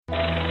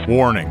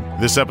Warning,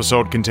 this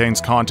episode contains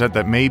content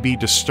that may be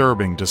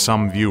disturbing to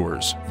some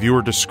viewers.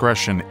 Viewer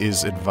discretion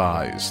is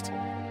advised.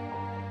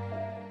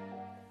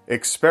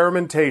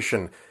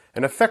 Experimentation,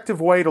 an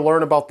effective way to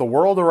learn about the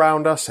world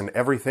around us and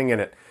everything in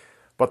it.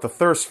 But the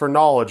thirst for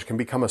knowledge can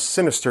become a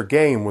sinister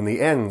game when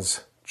the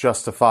ends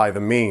justify the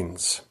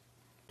means.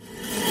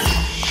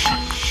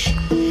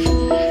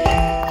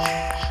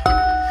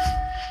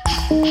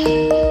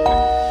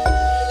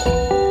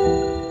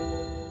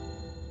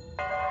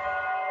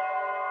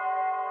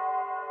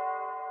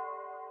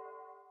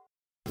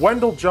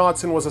 Wendell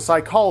Johnson was a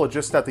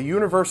psychologist at the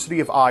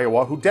University of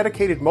Iowa who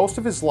dedicated most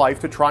of his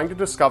life to trying to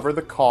discover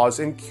the cause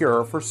and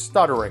cure for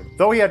stuttering.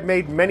 Though he had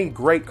made many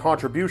great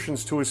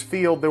contributions to his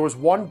field, there was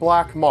one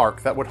black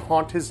mark that would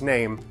haunt his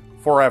name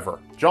forever.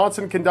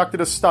 Johnson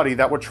conducted a study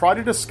that would try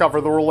to discover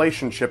the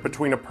relationship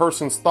between a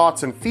person's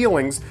thoughts and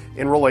feelings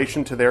in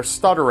relation to their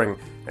stuttering,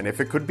 and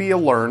if it could be a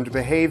learned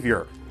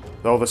behavior.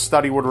 Though the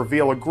study would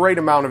reveal a great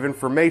amount of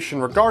information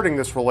regarding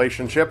this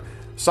relationship,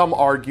 some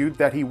argued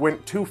that he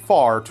went too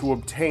far to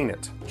obtain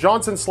it.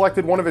 Johnson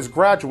selected one of his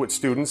graduate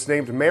students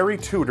named Mary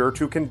Tudor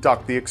to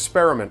conduct the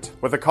experiment.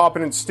 With a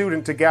competent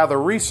student to gather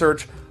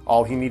research,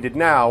 all he needed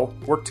now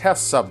were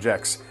test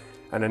subjects,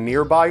 and a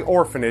nearby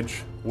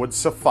orphanage would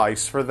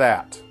suffice for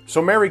that.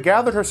 So Mary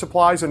gathered her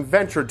supplies and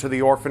ventured to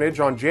the orphanage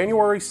on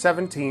January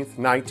 17,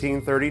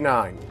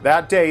 1939.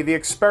 That day, the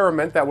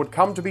experiment that would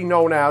come to be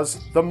known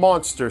as the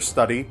Monster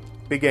Study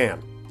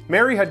began.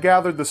 Mary had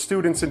gathered the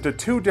students into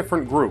two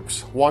different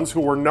groups, ones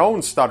who were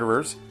known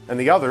stutterers and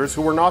the others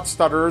who were not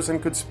stutterers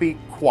and could speak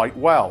quite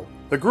well.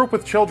 The group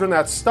with children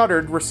that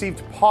stuttered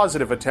received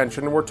positive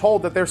attention and were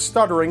told that their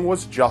stuttering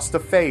was just a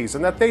phase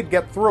and that they'd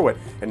get through it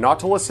and not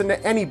to listen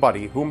to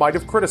anybody who might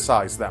have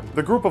criticized them.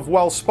 The group of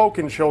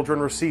well-spoken children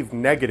received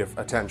negative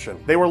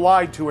attention. They were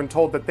lied to and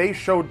told that they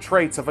showed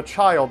traits of a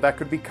child that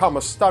could become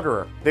a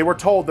stutterer. They were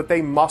told that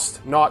they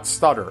must not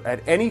stutter.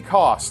 At any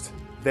cost,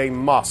 they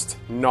must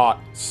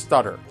not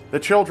stutter. The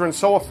children,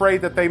 so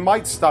afraid that they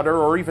might stutter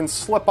or even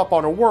slip up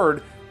on a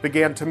word,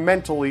 began to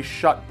mentally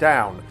shut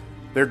down.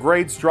 Their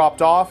grades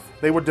dropped off.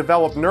 They would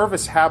develop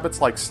nervous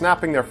habits like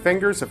snapping their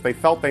fingers if they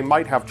felt they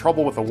might have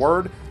trouble with a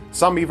word.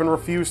 Some even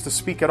refused to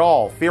speak at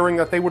all, fearing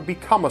that they would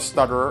become a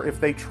stutterer if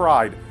they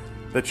tried.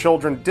 The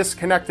children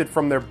disconnected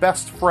from their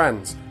best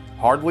friends,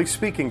 hardly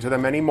speaking to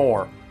them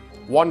anymore.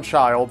 One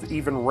child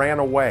even ran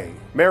away.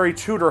 Mary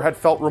Tudor had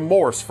felt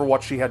remorse for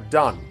what she had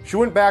done. She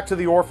went back to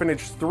the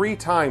orphanage 3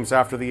 times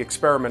after the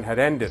experiment had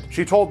ended.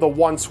 She told the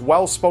once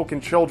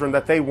well-spoken children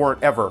that they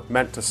weren't ever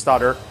meant to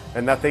stutter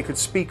and that they could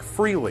speak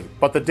freely,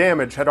 but the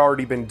damage had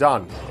already been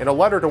done. In a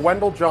letter to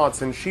Wendell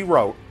Johnson, she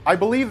wrote, "I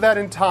believe that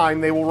in time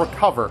they will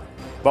recover,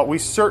 but we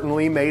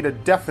certainly made a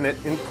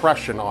definite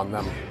impression on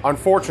them."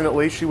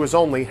 Unfortunately, she was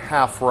only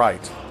half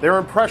right. Their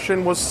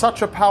impression was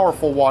such a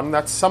powerful one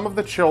that some of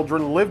the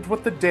children lived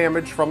with the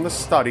damage from the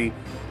study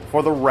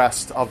for the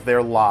rest of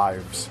their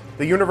lives.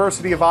 The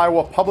University of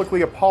Iowa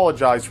publicly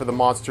apologized for the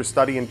Monster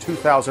Study in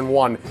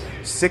 2001,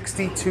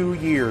 62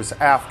 years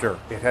after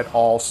it had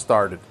all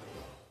started.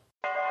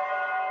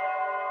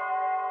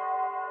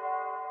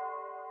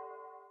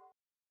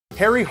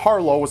 Harry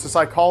Harlow was a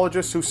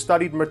psychologist who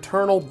studied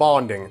maternal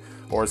bonding,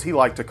 or as he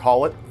liked to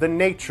call it, the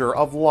nature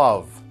of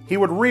love. He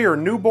would rear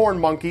newborn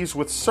monkeys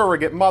with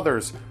surrogate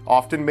mothers,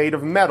 often made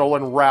of metal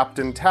and wrapped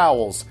in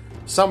towels.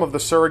 Some of the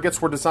surrogates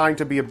were designed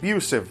to be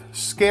abusive,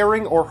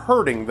 scaring or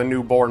hurting the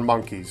newborn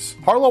monkeys.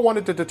 Harlow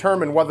wanted to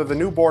determine whether the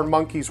newborn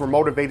monkeys were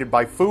motivated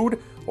by food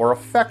or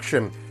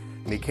affection,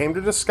 and he came to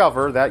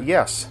discover that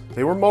yes,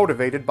 they were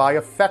motivated by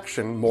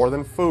affection more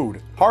than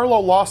food. Harlow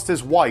lost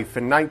his wife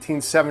in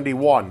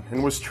 1971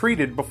 and was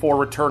treated before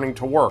returning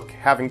to work,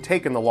 having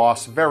taken the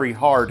loss very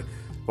hard.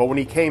 But when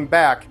he came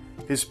back,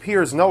 his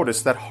peers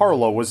noticed that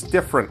Harlow was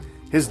different.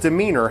 His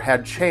demeanor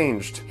had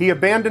changed. He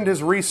abandoned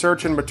his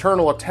research in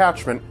maternal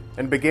attachment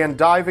and began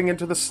diving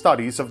into the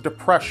studies of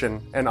depression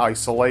and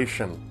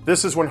isolation.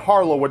 This is when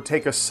Harlow would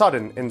take a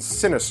sudden and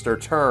sinister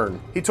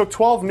turn. He took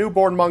 12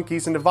 newborn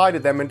monkeys and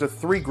divided them into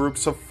 3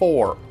 groups of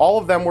 4. All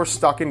of them were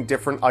stuck in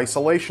different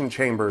isolation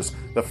chambers.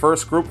 The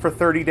first group for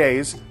 30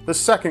 days, the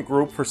second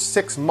group for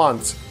 6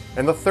 months,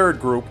 and the third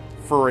group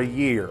for a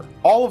year.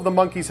 All of the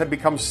monkeys had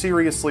become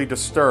seriously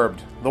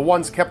disturbed. The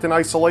ones kept in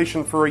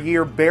isolation for a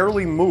year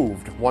barely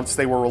moved once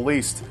they were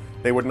released.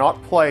 They would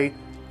not play,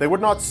 they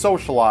would not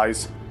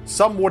socialize,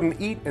 some wouldn't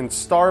eat and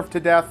starve to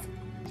death,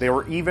 they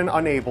were even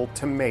unable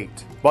to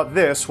mate. But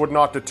this would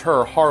not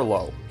deter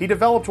Harlow. He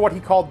developed what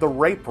he called the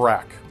rape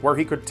rack, where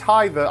he could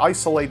tie the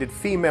isolated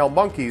female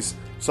monkeys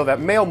so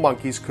that male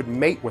monkeys could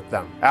mate with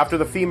them. After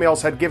the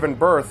females had given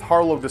birth,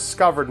 Harlow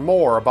discovered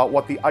more about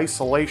what the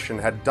isolation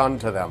had done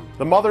to them.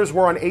 The mothers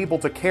were unable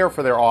to care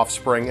for their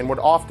offspring and would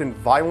often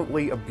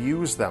violently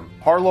abuse them.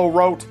 Harlow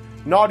wrote,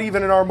 "Not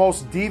even in our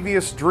most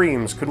devious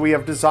dreams could we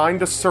have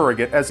designed a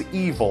surrogate as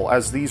evil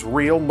as these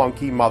real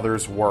monkey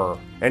mothers were."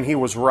 And he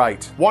was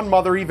right. One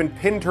mother even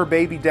pinned her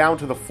baby down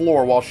to the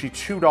floor while she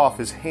chewed off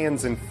his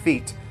hands and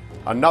feet.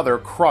 Another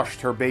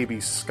crushed her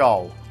baby's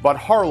skull. But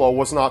Harlow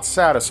was not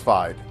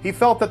satisfied. He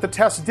felt that the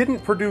test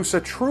didn't produce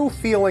a true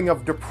feeling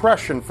of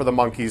depression for the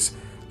monkeys,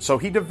 so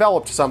he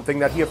developed something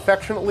that he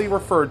affectionately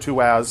referred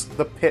to as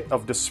the pit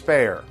of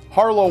despair.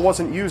 Harlow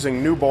wasn't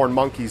using newborn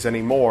monkeys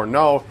anymore,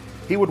 no.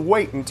 He would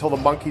wait until the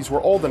monkeys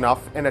were old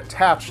enough and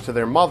attached to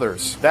their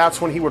mothers.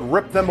 That's when he would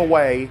rip them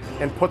away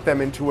and put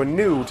them into a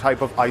new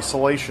type of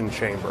isolation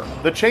chamber.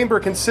 The chamber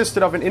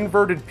consisted of an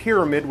inverted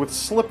pyramid with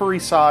slippery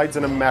sides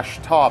and a mesh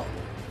top.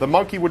 The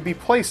monkey would be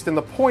placed in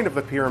the point of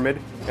the pyramid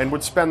and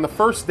would spend the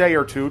first day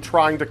or two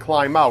trying to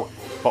climb out,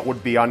 but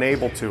would be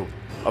unable to.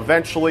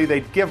 Eventually,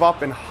 they'd give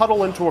up and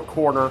huddle into a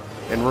corner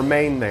and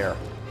remain there.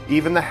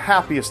 Even the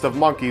happiest of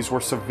monkeys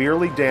were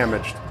severely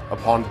damaged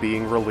upon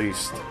being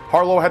released.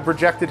 Harlow had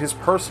projected his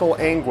personal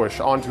anguish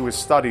onto his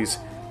studies,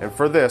 and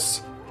for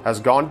this, has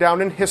gone down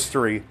in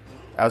history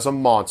as a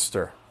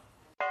monster.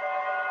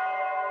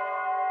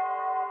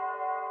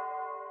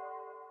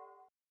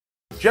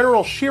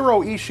 General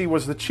Shiro Ishii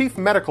was the chief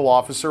medical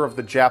officer of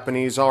the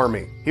Japanese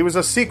army. He was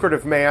a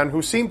secretive man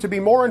who seemed to be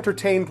more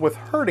entertained with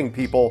hurting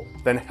people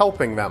than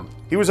helping them.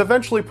 He was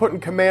eventually put in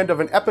command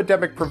of an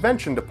epidemic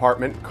prevention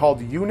department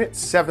called Unit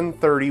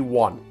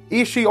 731.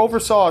 Ishii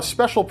oversaw a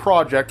special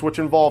project which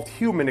involved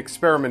human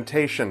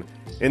experimentation.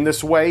 In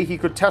this way, he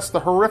could test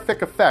the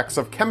horrific effects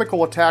of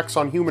chemical attacks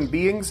on human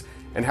beings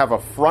and have a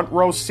front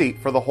row seat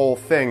for the whole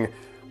thing.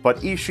 But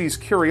Ishii's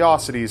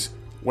curiosities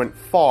went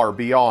far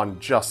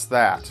beyond just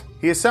that.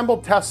 He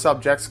assembled test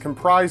subjects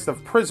comprised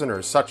of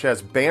prisoners such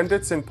as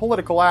bandits and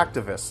political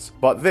activists,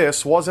 but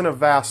this wasn't a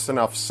vast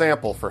enough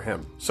sample for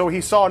him. So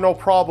he saw no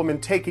problem in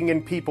taking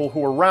in people who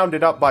were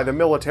rounded up by the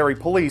military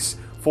police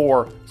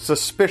for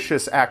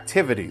suspicious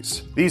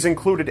activities. These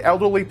included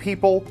elderly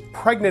people,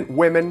 pregnant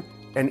women,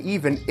 and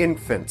even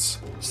infants.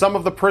 Some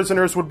of the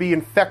prisoners would be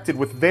infected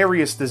with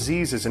various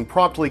diseases and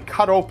promptly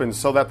cut open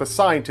so that the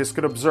scientists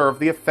could observe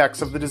the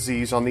effects of the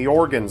disease on the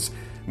organs.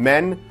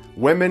 Men,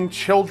 women,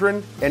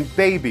 children, and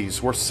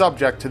babies were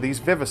subject to these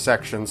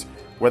vivisections,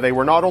 where they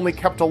were not only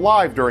kept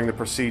alive during the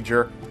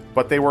procedure,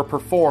 but they were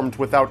performed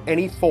without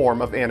any form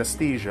of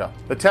anesthesia.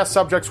 The test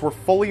subjects were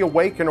fully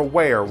awake and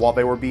aware while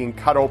they were being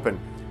cut open,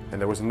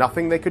 and there was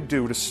nothing they could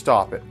do to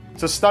stop it.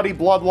 To study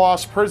blood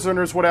loss,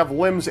 prisoners would have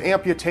limbs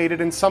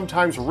amputated and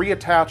sometimes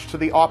reattached to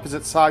the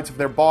opposite sides of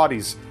their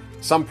bodies.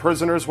 Some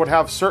prisoners would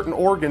have certain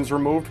organs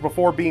removed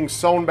before being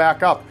sewn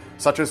back up,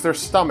 such as their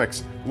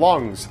stomachs,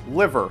 lungs,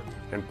 liver,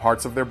 and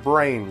parts of their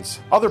brains.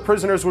 Other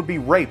prisoners would be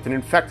raped and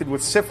infected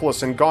with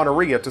syphilis and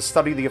gonorrhea to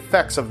study the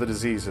effects of the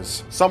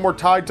diseases. Some were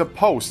tied to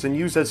posts and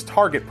used as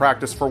target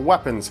practice for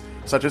weapons,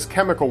 such as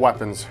chemical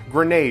weapons,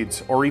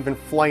 grenades, or even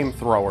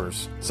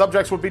flamethrowers.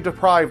 Subjects would be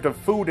deprived of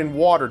food and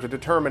water to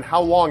determine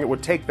how long it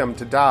would take them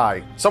to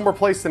die. Some were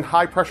placed in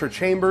high-pressure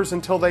chambers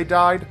until they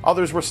died.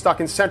 Others were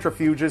stuck in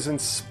centrifuges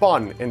and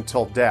spun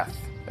until death.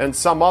 And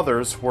some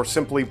others were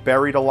simply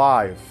buried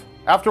alive.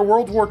 After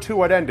World War II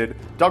had ended,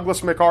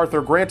 Douglas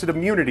MacArthur granted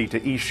immunity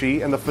to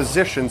Ishii and the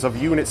physicians of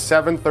Unit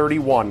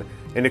 731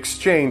 in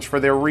exchange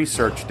for their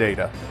research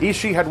data.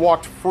 Ishii had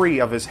walked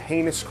free of his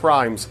heinous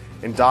crimes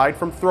and died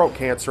from throat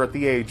cancer at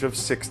the age of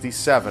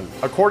 67.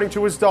 According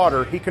to his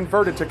daughter, he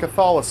converted to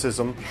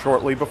Catholicism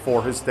shortly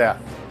before his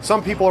death.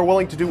 Some people are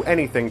willing to do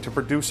anything to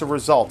produce a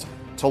result,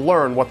 to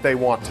learn what they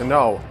want to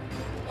know.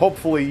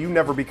 Hopefully, you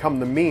never become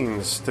the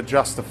means to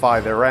justify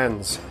their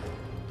ends.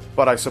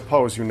 But I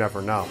suppose you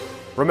never know.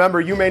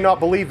 Remember, you may not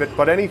believe it,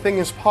 but anything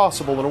is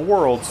possible in a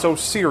world so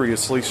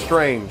seriously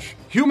strange.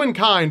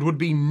 Humankind would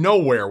be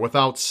nowhere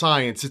without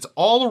science. It's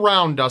all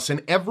around us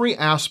in every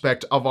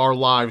aspect of our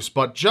lives,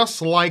 but just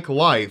like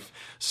life,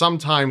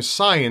 sometimes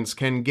science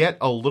can get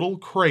a little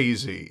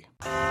crazy.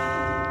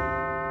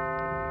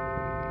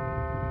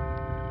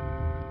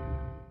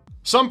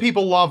 Some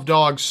people love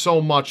dogs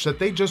so much that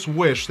they just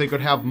wish they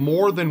could have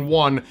more than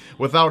one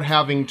without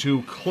having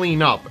to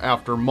clean up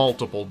after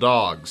multiple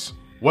dogs.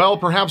 Well,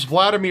 perhaps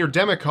Vladimir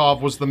Demikov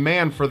was the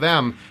man for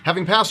them.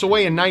 Having passed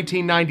away in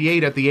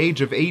 1998 at the age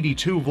of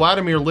 82,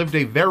 Vladimir lived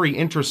a very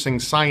interesting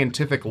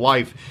scientific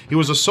life. He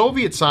was a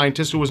Soviet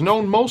scientist who was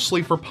known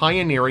mostly for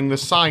pioneering the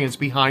science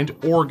behind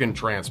organ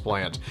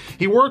transplant.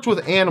 He worked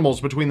with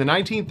animals between the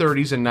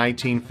 1930s and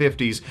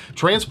 1950s,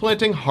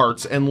 transplanting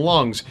hearts and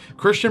lungs.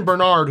 Christian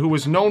Barnard, who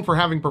was known for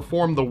having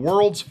performed the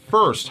world's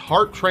first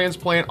heart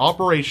transplant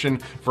operation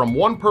from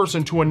one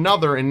person to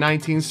another in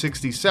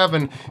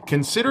 1967,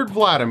 considered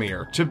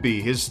Vladimir to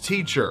be his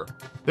teacher.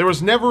 There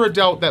was never a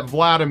doubt that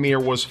Vladimir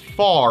was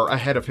far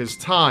ahead of his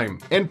time,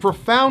 and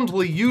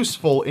profoundly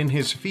useful in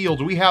his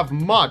field. We have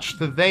much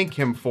to thank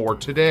him for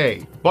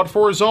today. But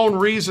for his own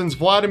reasons,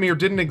 Vladimir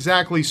didn't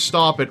exactly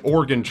stop at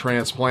organ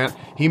transplant.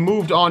 He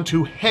moved on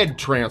to head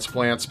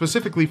transplant,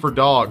 specifically for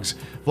dogs.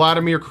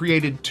 Vladimir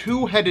created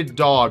two-headed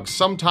dogs,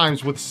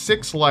 sometimes with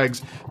 6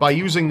 legs, by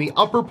using the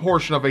upper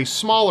portion of a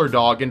smaller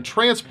dog and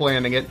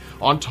transplanting it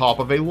on top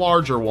of a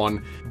larger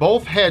one.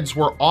 Both heads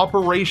were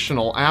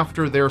operational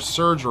after their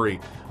surgery.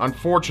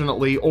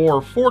 Unfortunately,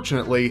 or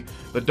fortunately,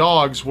 the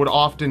dogs would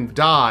often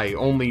die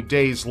only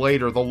days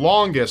later. The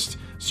longest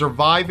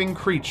surviving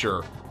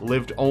creature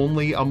lived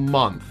only a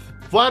month.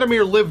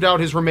 Vladimir lived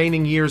out his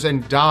remaining years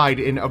and died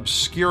in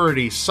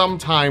obscurity,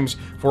 sometimes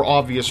for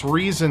obvious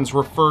reasons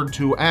referred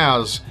to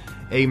as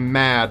a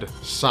mad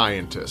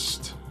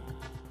scientist.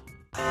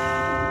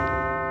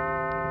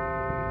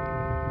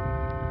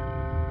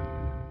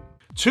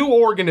 Two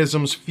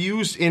organisms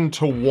fused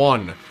into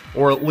one,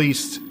 or at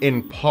least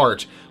in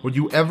part. Would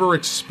you ever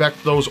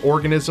expect those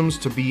organisms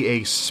to be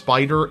a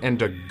spider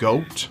and a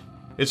goat?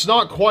 It's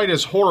not quite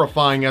as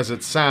horrifying as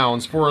it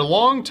sounds. For a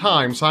long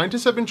time,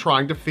 scientists have been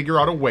trying to figure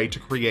out a way to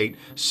create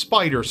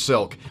spider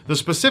silk. The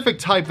specific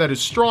type that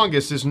is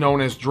strongest is known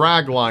as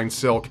dragline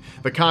silk,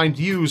 the kind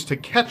used to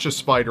catch a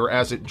spider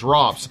as it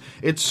drops.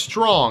 It's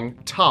strong,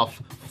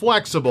 tough,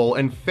 flexible,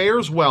 and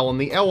fares well in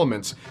the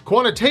elements.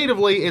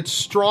 Quantitatively, it's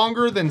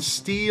stronger than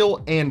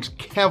steel and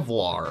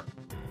Kevlar.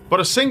 But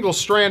a single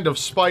strand of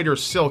spider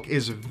silk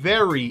is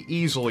very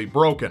easily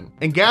broken,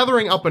 and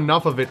gathering up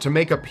enough of it to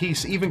make a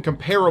piece even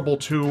comparable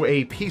to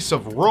a piece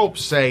of rope,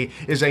 say,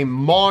 is a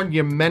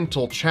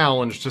monumental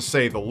challenge to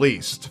say the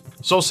least.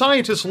 So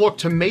scientists look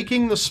to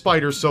making the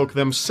spider silk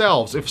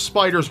themselves. If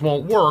spiders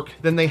won't work,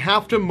 then they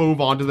have to move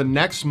on to the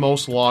next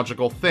most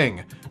logical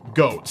thing: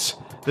 goats.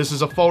 This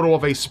is a photo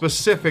of a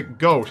specific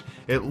goat.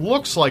 It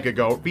looks like a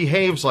goat,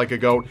 behaves like a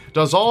goat,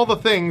 does all the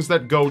things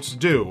that goats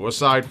do,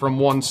 aside from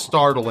one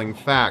startling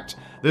fact.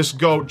 This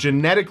goat,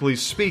 genetically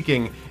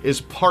speaking, is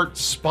part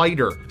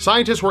spider.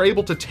 Scientists were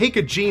able to take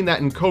a gene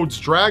that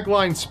encodes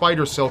dragline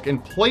spider silk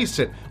and place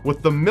it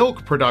with the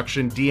milk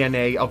production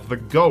DNA of the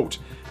goat.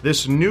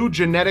 This new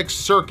genetic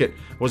circuit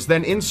was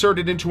then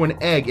inserted into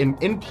an egg and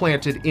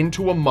implanted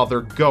into a mother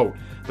goat.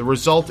 The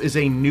result is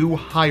a new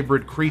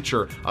hybrid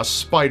creature, a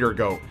spider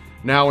goat.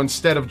 Now,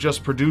 instead of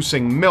just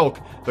producing milk,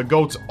 the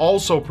goats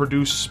also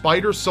produce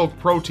spider silk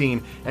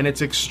protein, and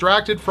it's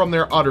extracted from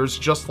their udders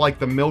just like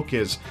the milk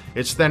is.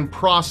 It's then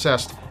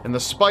processed, and the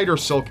spider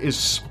silk is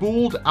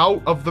spooled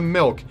out of the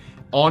milk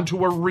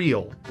onto a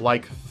reel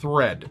like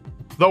thread.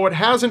 Though it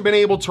hasn't been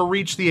able to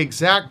reach the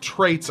exact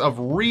traits of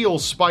real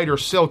spider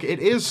silk, it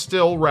is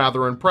still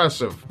rather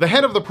impressive. The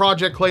head of the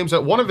project claims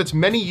that one of its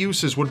many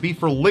uses would be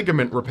for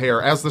ligament repair,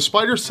 as the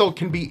spider silk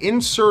can be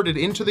inserted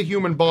into the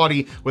human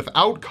body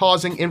without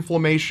causing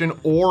inflammation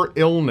or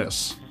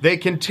illness. They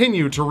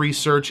continue to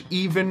research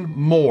even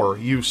more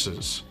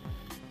uses.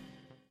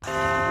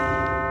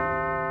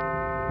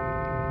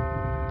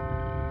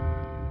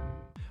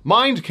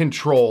 Mind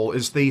control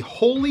is the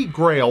holy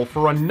grail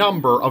for a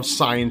number of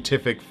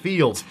scientific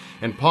fields,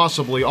 and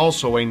possibly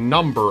also a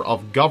number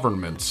of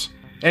governments.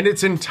 And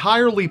it's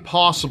entirely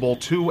possible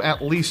to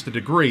at least a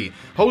degree.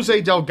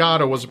 Jose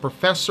Delgado was a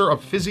professor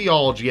of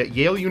physiology at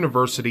Yale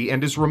University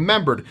and is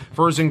remembered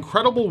for his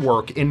incredible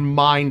work in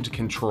mind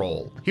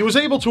control. He was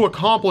able to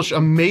accomplish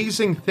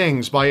amazing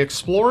things by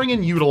exploring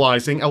and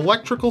utilizing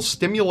electrical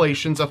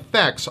stimulation's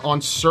effects on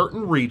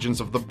certain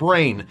regions of the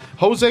brain.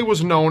 Jose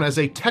was known as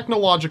a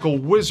technological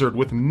wizard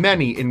with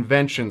many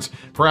inventions,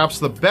 perhaps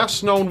the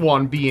best known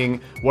one being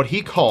what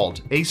he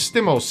called a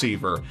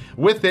stimoceiver.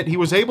 With it, he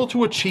was able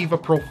to achieve a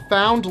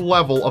profound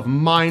level of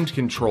mind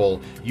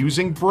control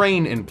using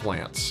brain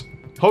implants.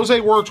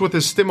 Jose worked with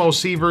his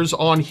stimocievers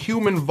on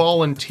human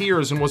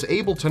volunteers and was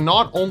able to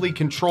not only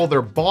control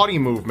their body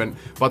movement,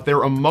 but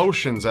their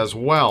emotions as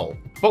well.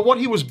 But what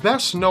he was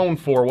best known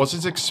for was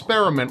his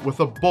experiment with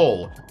a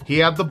bull. He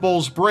had the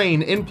bull's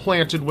brain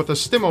implanted with a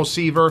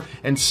stimoceiver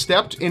and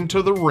stepped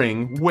into the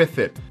ring with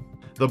it.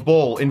 The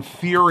bull,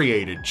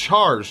 infuriated,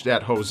 charged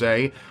at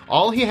Jose.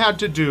 All he had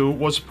to do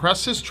was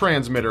press his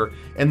transmitter,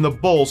 and the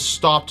bull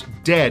stopped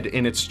dead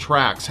in its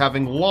tracks,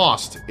 having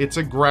lost its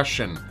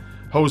aggression.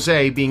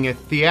 Jose, being a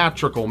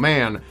theatrical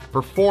man,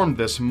 performed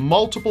this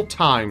multiple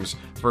times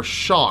for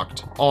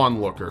shocked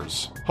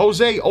onlookers.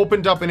 Jose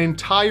opened up an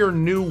entire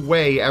new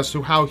way as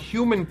to how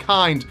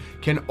humankind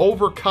can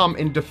overcome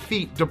and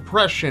defeat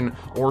depression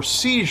or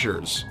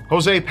seizures.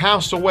 Jose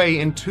passed away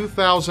in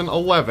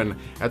 2011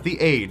 at the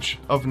age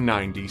of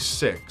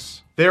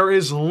 96. There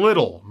is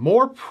little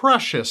more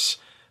precious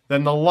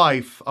than the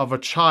life of a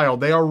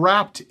child. They are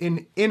wrapped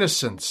in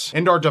innocence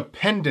and are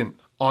dependent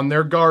on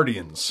their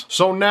guardians.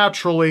 So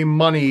naturally,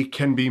 money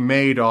can be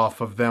made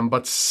off of them,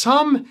 but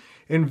some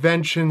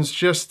inventions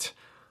just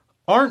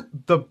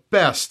aren't the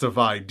best of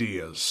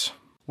ideas.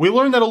 We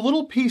learn that a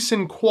little peace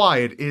and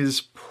quiet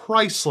is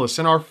priceless.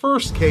 In our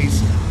first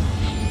case,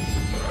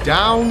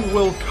 down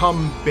will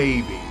come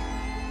baby.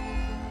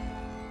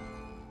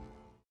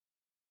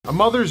 A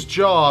mother's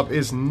job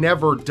is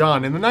never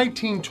done. In the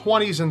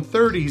 1920s and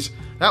 30s,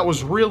 that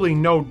was really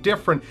no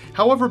different.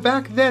 However,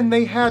 back then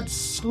they had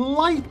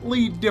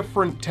slightly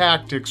different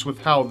tactics with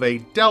how they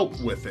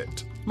dealt with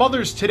it.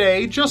 Mothers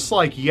today, just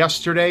like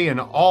yesterday and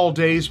all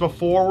days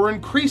before, were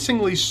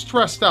increasingly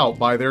stressed out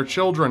by their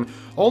children,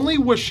 only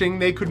wishing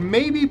they could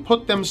maybe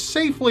put them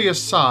safely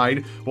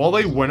aside while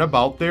they went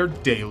about their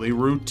daily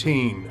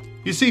routine.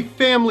 You see,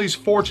 families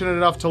fortunate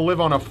enough to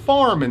live on a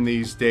farm in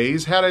these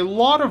days had a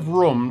lot of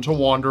room to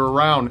wander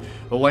around.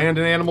 The land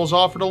and animals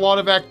offered a lot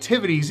of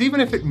activities, even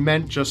if it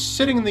meant just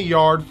sitting in the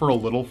yard for a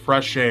little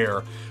fresh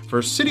air.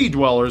 For city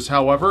dwellers,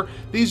 however,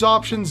 these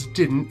options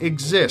didn't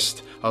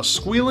exist. A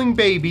squealing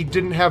baby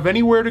didn't have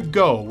anywhere to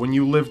go when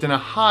you lived in a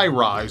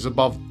high-rise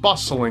above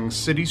bustling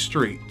city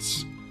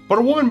streets. But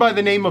a woman by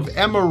the name of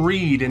Emma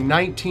Reed in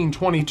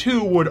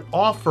 1922 would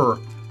offer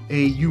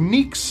a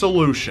unique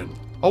solution.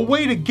 A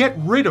way to get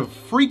rid of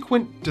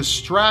frequent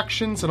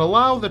distractions and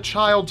allow the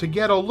child to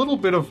get a little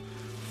bit of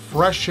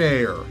fresh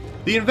air.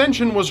 The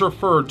invention was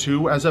referred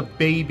to as a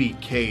baby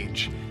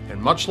cage,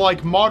 and much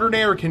like modern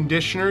air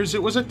conditioners,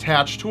 it was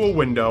attached to a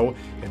window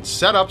and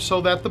set up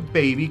so that the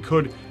baby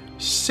could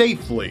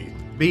safely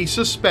be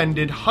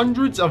suspended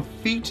hundreds of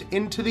feet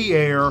into the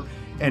air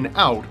and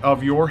out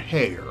of your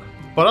hair.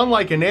 But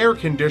unlike an air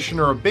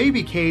conditioner, a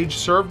baby cage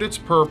served its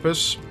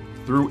purpose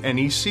through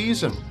any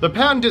season. The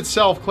patent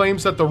itself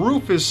claims that the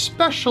roof is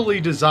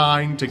specially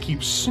designed to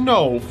keep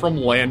snow from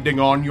landing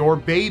on your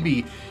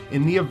baby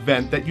in the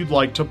event that you'd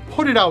like to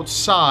put it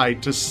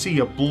outside to see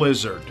a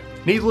blizzard.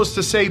 Needless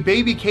to say,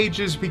 baby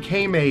cages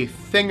became a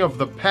thing of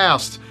the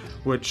past,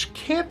 which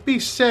can't be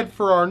said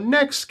for our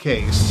next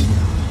case: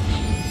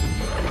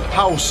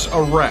 house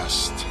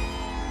arrest.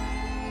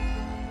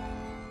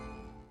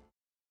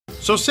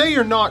 So say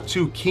you're not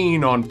too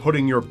keen on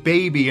putting your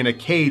baby in a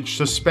cage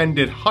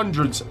suspended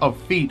hundreds of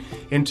feet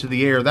into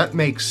the air. That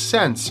makes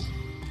sense.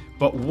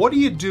 But what do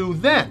you do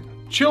then?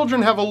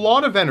 Children have a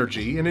lot of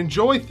energy and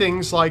enjoy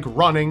things like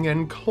running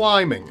and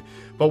climbing.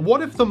 But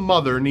what if the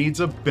mother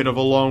needs a bit of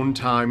alone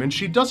time and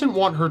she doesn't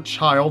want her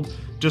child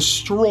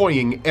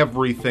destroying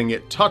everything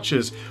it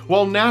touches?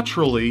 Well,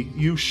 naturally,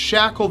 you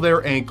shackle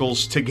their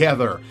ankles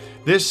together.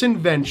 This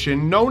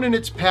invention, known in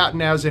its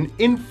patent as an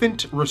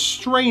infant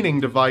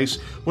restraining device,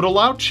 would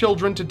allow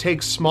children to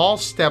take small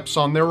steps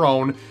on their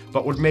own,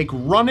 but would make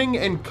running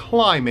and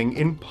climbing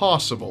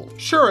impossible.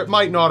 Sure, it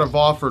might not have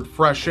offered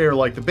fresh air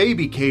like the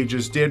baby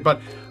cages did,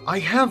 but I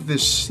have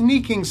this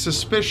sneaking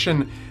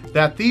suspicion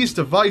that these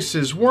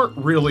devices weren't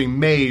really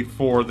made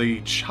for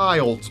the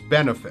child's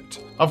benefit.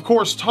 Of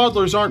course,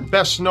 toddlers aren't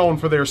best known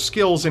for their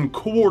skills in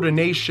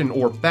coordination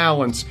or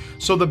balance,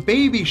 so the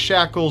baby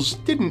shackles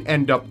didn't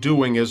end up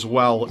doing as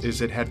well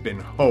as it had been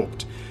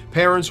hoped.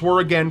 Parents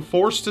were again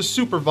forced to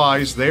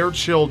supervise their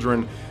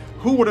children.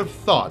 Who would have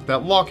thought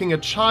that locking a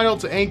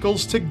child's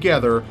ankles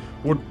together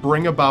would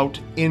bring about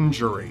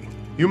injury?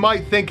 You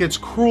might think it's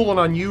cruel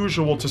and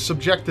unusual to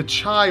subject a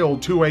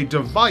child to a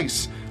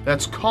device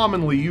that's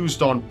commonly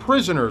used on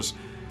prisoners.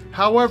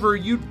 However,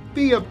 you'd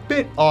be a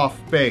bit off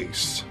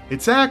base.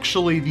 It's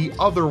actually the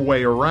other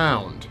way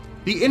around.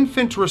 The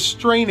infant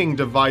restraining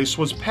device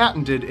was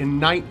patented in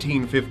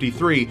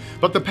 1953,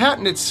 but the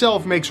patent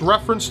itself makes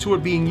reference to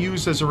it being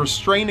used as a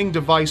restraining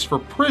device for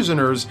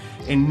prisoners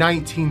in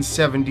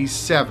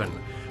 1977,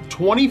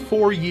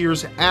 24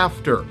 years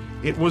after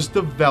it was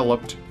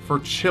developed for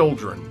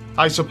children.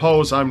 I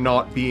suppose I'm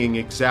not being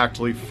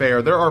exactly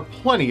fair. There are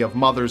plenty of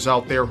mothers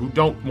out there who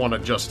don't want to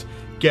just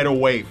get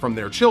away from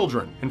their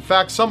children. In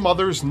fact, some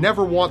mothers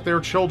never want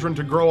their children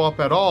to grow up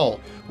at all.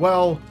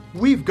 Well,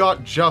 we've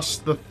got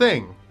just the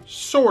thing.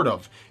 Sort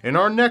of. In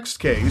our next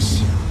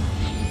case,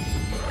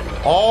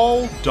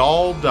 all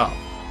dolled up.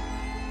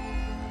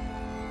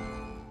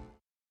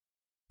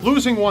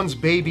 Losing one's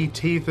baby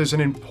teeth is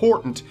an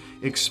important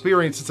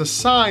experience. It's a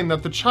sign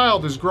that the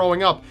child is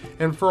growing up,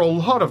 and for a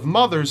lot of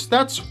mothers,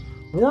 that's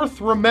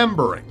worth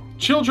remembering.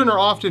 Children are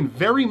often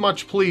very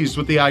much pleased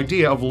with the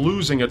idea of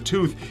losing a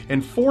tooth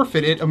and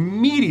forfeit it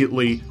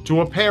immediately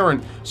to a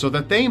parent so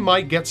that they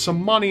might get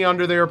some money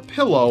under their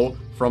pillow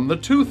from the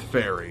tooth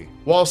fairy.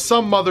 While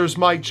some mothers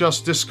might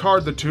just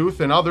discard the tooth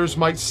and others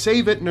might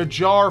save it in a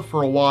jar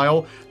for a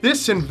while,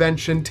 this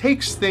invention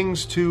takes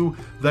things to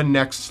the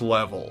next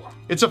level.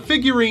 It's a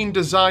figurine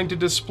designed to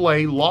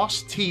display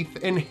lost teeth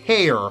and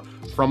hair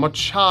from a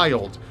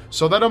child,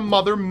 so that a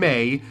mother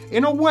may,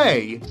 in a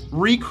way,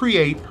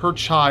 recreate her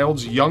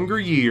child's younger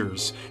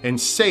years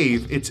and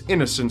save its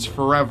innocence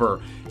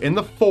forever in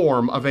the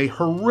form of a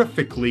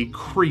horrifically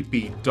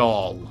creepy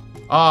doll.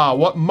 Ah,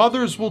 what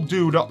mothers will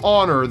do to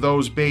honor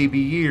those baby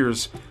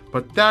years,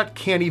 but that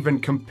can't even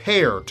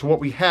compare to what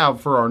we have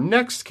for our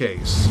next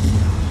case.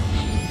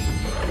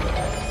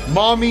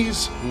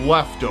 Mommy's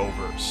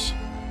leftovers.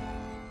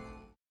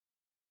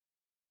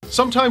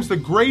 Sometimes the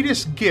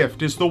greatest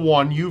gift is the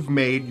one you've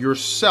made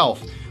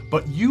yourself,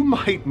 but you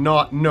might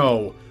not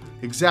know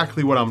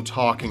exactly what I'm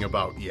talking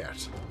about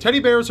yet. Teddy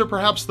bears are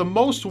perhaps the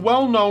most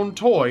well-known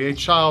toy a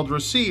child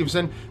receives,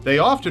 and they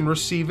often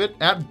receive it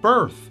at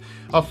birth.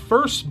 A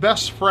first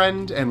best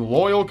friend and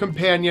loyal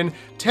companion,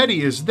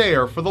 Teddy is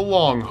there for the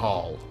long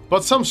haul.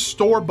 But some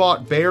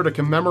store-bought bear to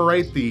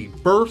commemorate the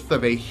birth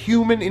of a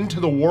human into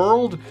the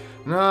world?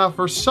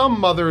 For some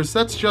mothers,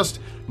 that's just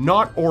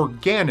not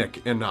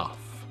organic enough.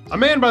 A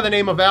man by the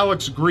name of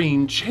Alex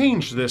Green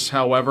changed this,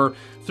 however.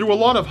 Through a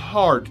lot of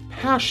hard,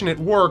 passionate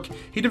work,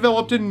 he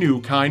developed a new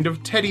kind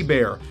of teddy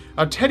bear.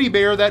 A teddy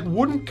bear that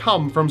wouldn't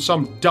come from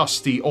some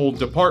dusty old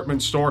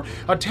department store.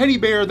 A teddy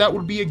bear that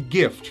would be a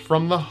gift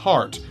from the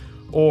heart.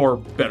 Or,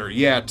 better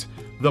yet,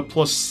 the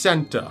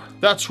placenta.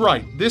 That's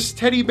right, this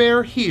teddy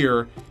bear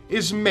here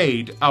is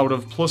made out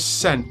of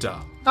placenta.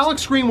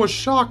 Alex Green was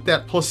shocked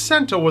that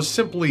placenta was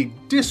simply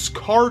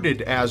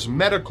discarded as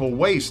medical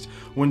waste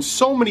when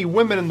so many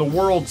women in the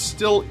world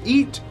still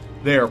eat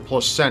their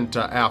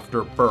placenta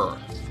after birth.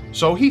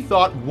 So he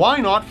thought,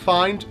 why not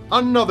find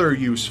another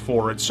use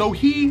for it? So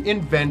he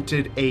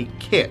invented a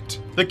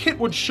kit. The kit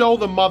would show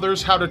the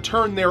mothers how to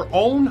turn their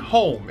own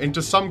home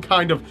into some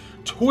kind of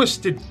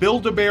twisted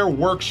Build-A-Bear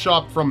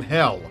workshop from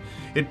hell.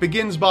 It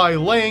begins by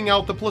laying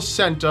out the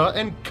placenta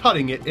and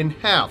cutting it in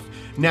half.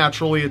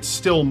 Naturally, it's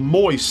still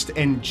moist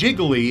and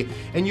jiggly,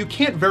 and you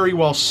can't very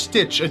well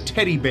stitch a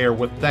teddy bear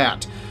with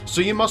that.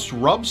 So you must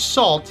rub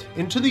salt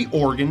into the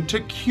organ to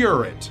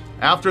cure it.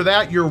 After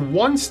that, you're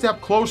one step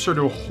closer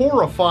to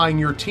horrifying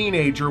your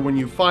teenager when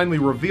you finally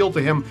reveal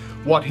to him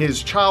what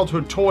his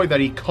childhood toy that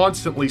he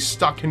constantly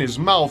stuck in his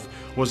mouth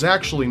was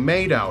actually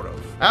made out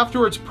of.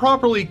 After it's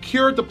properly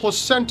cured, the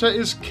placenta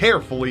is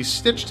carefully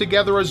stitched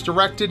together as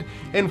directed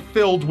and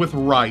filled with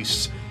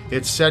rice.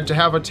 It's said to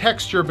have a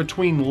texture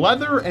between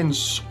leather and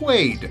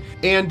suede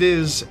and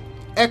is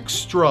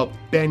extra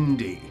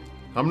bendy.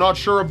 I'm not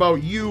sure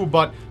about you,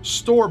 but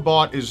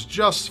store-bought is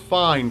just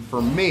fine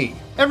for me.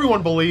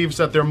 Everyone believes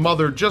that their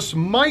mother just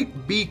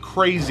might be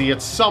crazy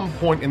at some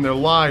point in their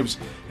lives,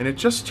 and it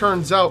just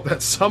turns out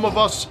that some of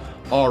us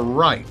are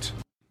right.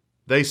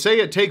 They say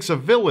it takes a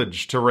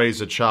village to raise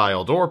a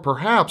child, or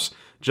perhaps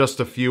just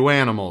a few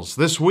animals.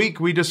 This week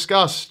we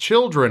discuss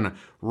children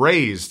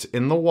raised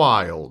in the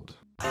wild.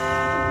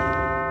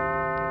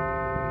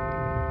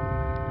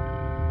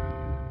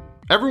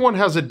 Everyone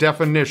has a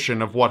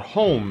definition of what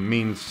home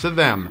means to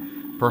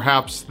them.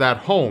 Perhaps that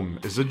home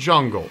is a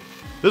jungle.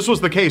 This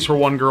was the case for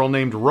one girl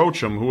named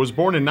Rocham, who was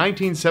born in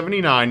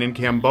 1979 in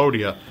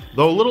Cambodia.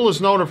 Though little is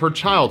known of her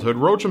childhood,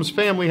 Rocham's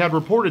family had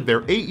reported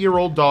their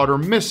 8-year-old daughter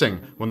missing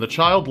when the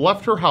child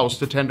left her house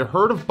to tend a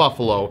herd of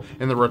buffalo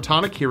in the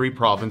Ratanakiri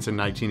province in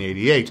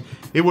 1988.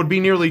 It would be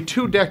nearly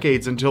 2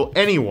 decades until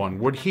anyone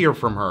would hear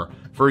from her.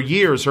 For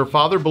years, her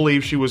father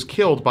believed she was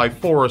killed by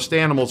forest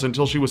animals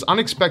until she was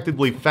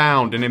unexpectedly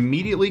found and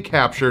immediately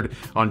captured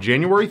on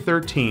January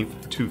 13,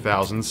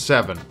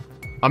 2007.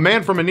 A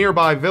man from a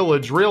nearby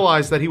village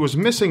realized that he was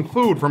missing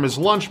food from his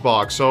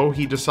lunchbox, so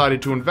he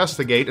decided to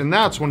investigate, and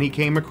that's when he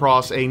came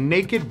across a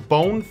naked,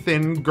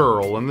 bone-thin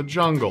girl in the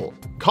jungle.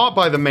 Caught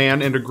by the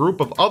man and a group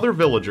of other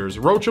villagers,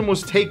 Rocham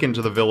was taken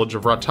to the village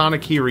of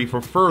Ratanakiri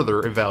for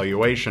further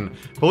evaluation.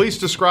 Police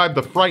described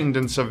the frightened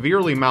and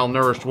severely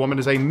malnourished woman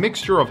as a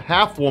mixture of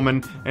half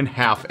woman and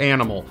half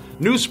animal.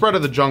 News spread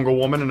of the jungle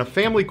woman, and a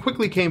family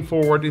quickly came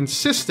forward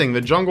insisting the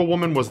jungle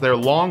woman was their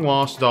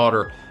long-lost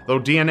daughter. Though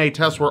DNA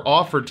tests were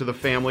offered to the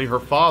family, her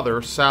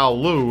father,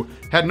 Sal Lu,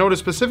 had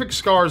noticed specific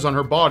scars on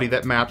her body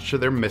that matched to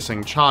their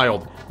missing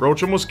child.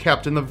 Rocham was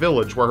kept in the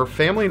village, where her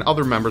family and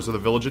other members of the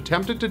village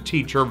attempted to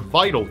teach her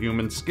vital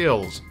human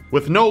skills.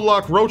 With no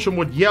luck, Rocham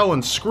would yell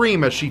and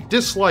scream as she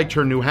disliked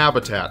her new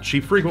habitat. She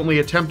frequently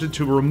attempted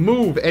to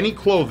remove any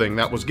clothing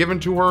that was given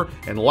to her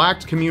and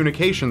lacked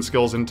communication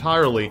skills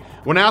entirely.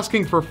 When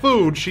asking for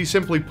food, she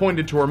simply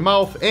pointed to her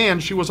mouth,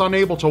 and she was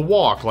unable to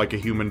walk like a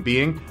human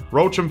being.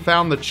 Rocham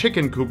found the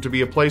chicken coop to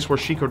be a place where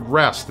she could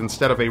rest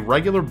instead of a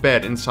regular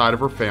bed inside of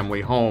her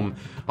family home.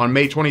 On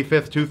May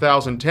 25,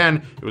 2010,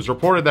 it was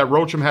reported that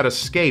Rocham had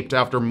escaped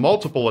after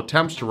multiple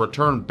attempts to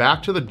return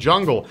back to the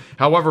jungle.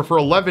 However, for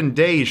 11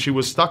 days, she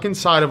was stuck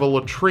inside of a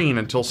latrine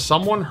until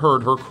someone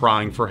heard her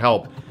crying for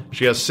help.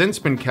 She has since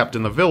been kept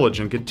in the village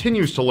and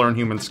continues to learn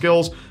human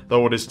skills,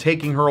 though it is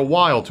taking her a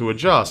while to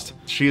adjust.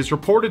 She is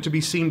reported to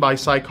be seen by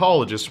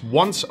psychologists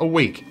once a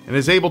week and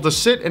is able to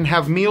sit and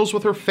have meals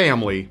with her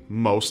family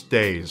most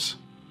days.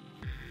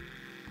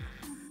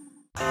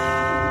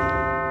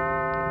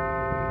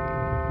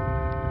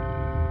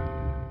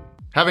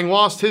 Having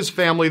lost his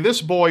family,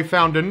 this boy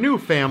found a new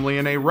family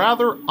in a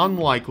rather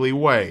unlikely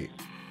way.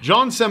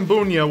 John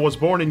Sembunya was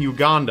born in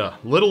Uganda.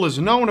 Little is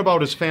known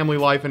about his family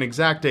life and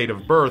exact date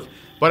of birth,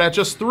 but at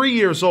just 3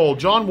 years old,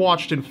 John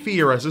watched in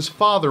fear as his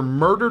father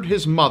murdered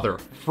his mother.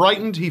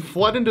 Frightened, he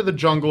fled into the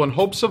jungle in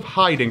hopes of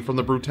hiding from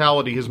the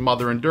brutality his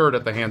mother endured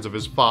at the hands of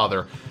his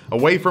father.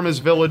 Away from his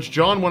village,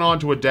 John went on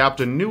to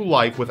adapt a new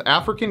life with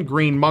African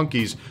green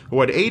monkeys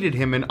who had aided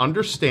him in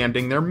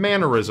understanding their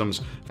mannerisms.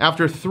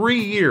 After 3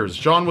 years,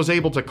 John was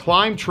able to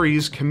climb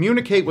trees,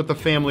 communicate with the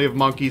family of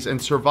monkeys,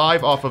 and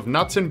survive off of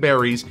nuts and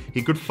berries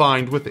he could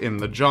find within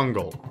the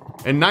jungle.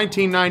 In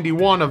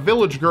 1991, a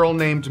village girl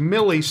named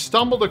Millie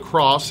stumbled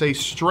across a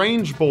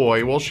strange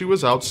boy while she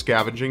was out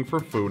scavenging for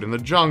food in the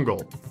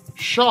jungle.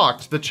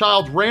 Shocked, the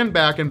child ran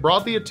back and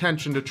brought the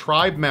attention to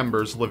tribe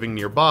members living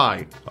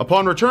nearby.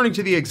 Upon returning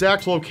to the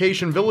exact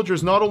location,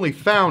 villagers not only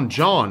found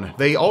John,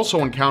 they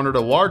also encountered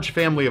a large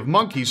family of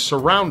monkeys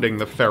surrounding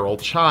the feral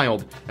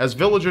child. As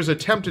villagers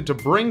attempted to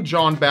bring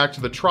John back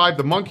to the tribe,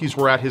 the monkeys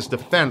were at his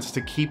defense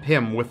to keep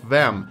him with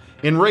them.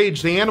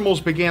 Enraged, the animals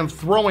began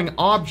throwing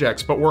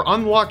objects, but were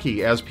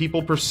unlucky as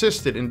people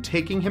persisted in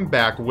taking him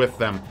back with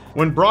them.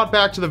 When brought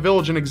back to the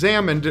village and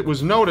examined, it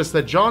was noticed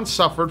that John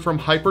suffered from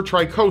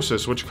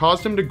hypertrichosis, which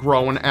caused him to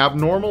grow an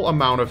abnormal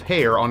amount of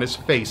hair on his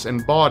face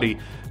and body.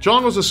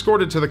 John was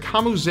escorted to the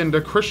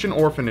Kamuzinda Christian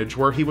Orphanage,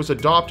 where he was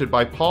adopted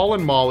by Paul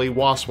and Molly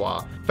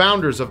Waswa,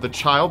 founders of the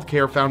Child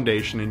Care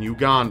Foundation in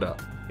Uganda.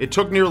 It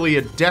took nearly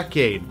a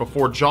decade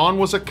before John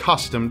was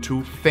accustomed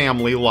to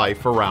family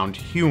life around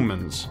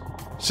humans.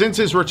 Since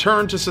his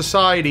return to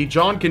society,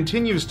 John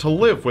continues to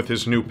live with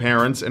his new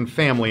parents and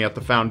family at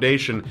the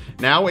foundation.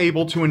 Now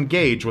able to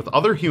engage with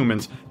other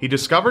humans, he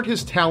discovered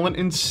his talent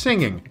in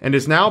singing and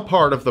is now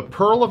part of the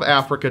Pearl of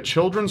Africa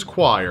Children's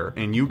Choir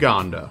in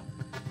Uganda.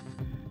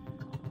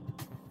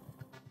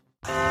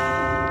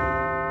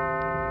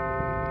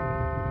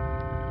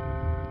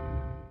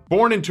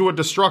 Born into a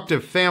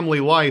destructive family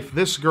life,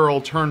 this girl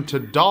turned to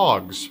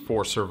dogs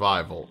for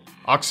survival.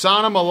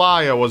 Oksana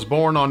Malaya was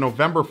born on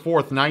November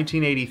 4th,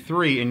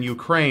 1983 in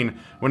Ukraine.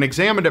 When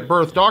examined at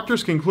birth,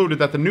 doctors concluded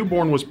that the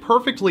newborn was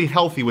perfectly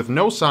healthy with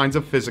no signs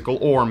of physical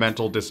or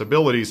mental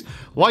disabilities.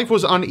 Life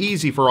was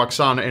uneasy for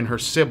Oksana and her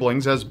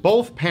siblings as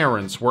both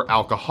parents were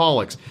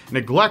alcoholics.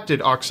 Neglected,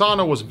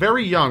 Oksana was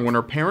very young when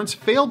her parents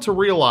failed to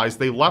realize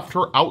they left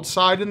her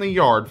outside in the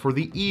yard for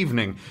the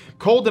evening.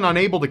 Cold and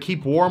unable to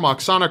keep warm,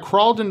 Oksana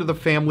crawled into the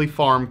family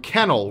farm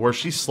kennel where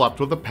she slept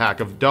with a pack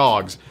of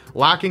dogs.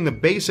 Lacking the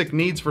basic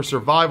needs for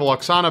survival,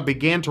 Oksana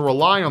began to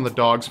rely on the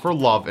dogs for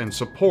love and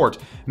support.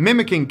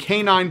 Mimicking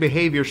canine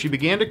behavior, she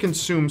began to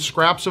consume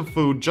scraps of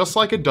food just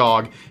like a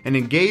dog and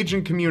engage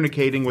in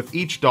communicating with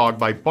each dog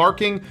by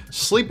barking,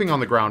 sleeping on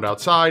the ground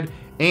outside,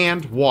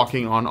 and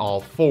walking on all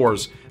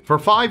fours. For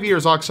 5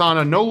 years,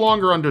 Oksana no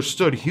longer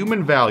understood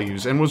human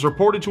values and was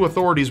reported to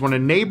authorities when a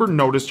neighbor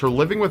noticed her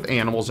living with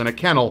animals in a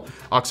kennel.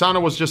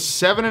 Oksana was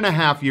just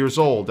 7.5 years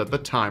old at the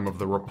time of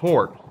the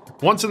report.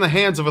 Once in the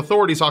hands of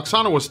authorities,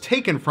 Oksana was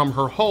taken from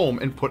her home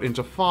and put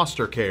into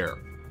foster care.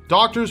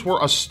 Doctors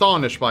were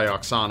astonished by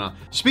Oksana.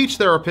 Speech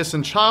therapists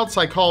and child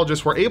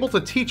psychologists were able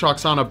to teach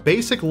Oksana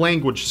basic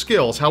language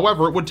skills.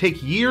 However, it would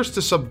take years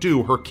to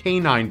subdue her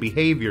canine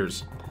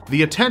behaviors.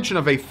 The attention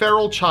of a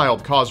feral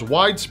child caused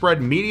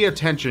widespread media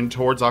attention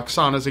towards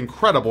Oksana's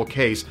incredible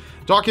case.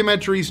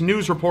 Documentaries,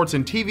 news reports,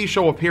 and TV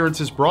show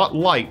appearances brought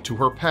light to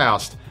her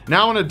past.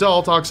 Now an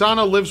adult,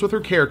 Oksana lives with her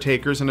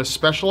caretakers in a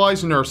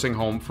specialized nursing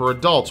home for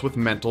adults with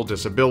mental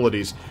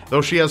disabilities.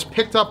 Though she has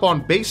picked up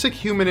on basic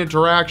human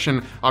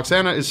interaction,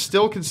 Oksana is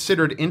still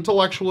considered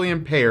intellectually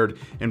impaired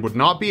and would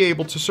not be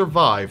able to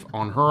survive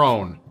on her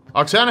own.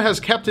 Oksana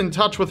has kept in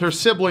touch with her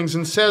siblings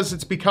and says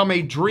it's become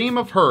a dream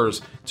of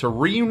hers to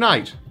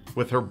reunite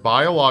with her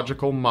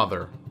biological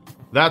mother.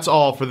 That's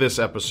all for this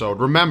episode.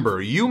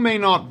 Remember, you may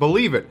not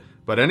believe it,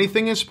 but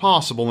anything is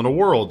possible in a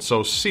world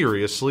so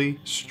seriously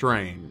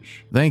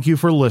strange. Thank you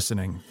for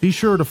listening. Be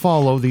sure to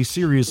follow the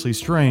Seriously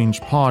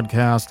Strange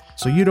podcast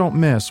so you don't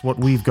miss what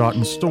we've got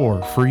in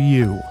store for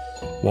you.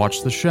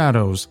 Watch the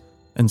shadows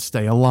and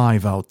stay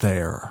alive out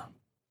there.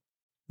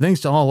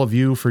 Thanks to all of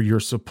you for your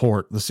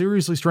support. The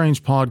Seriously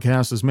Strange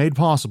podcast is made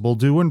possible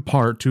due in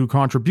part to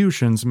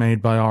contributions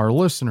made by our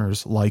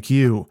listeners like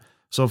you.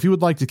 So if you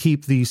would like to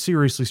keep the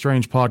Seriously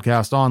Strange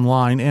podcast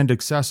online and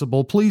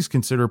accessible, please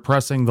consider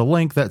pressing the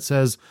link that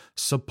says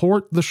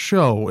Support the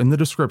Show in the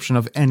description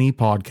of any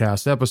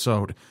podcast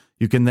episode.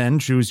 You can then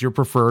choose your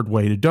preferred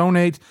way to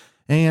donate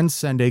and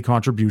send a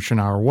contribution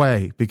our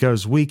way,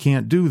 because we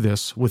can't do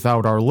this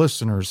without our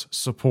listeners'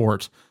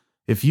 support.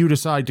 If you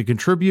decide to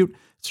contribute,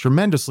 it's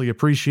tremendously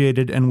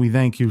appreciated, and we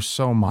thank you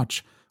so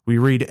much. We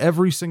read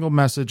every single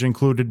message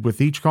included with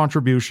each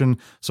contribution,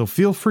 so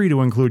feel free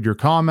to include your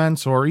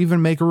comments or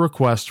even make a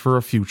request for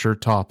a future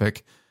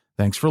topic.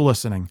 Thanks for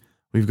listening.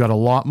 We've got a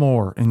lot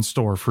more in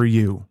store for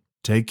you.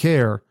 Take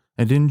care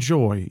and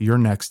enjoy your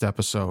next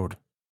episode.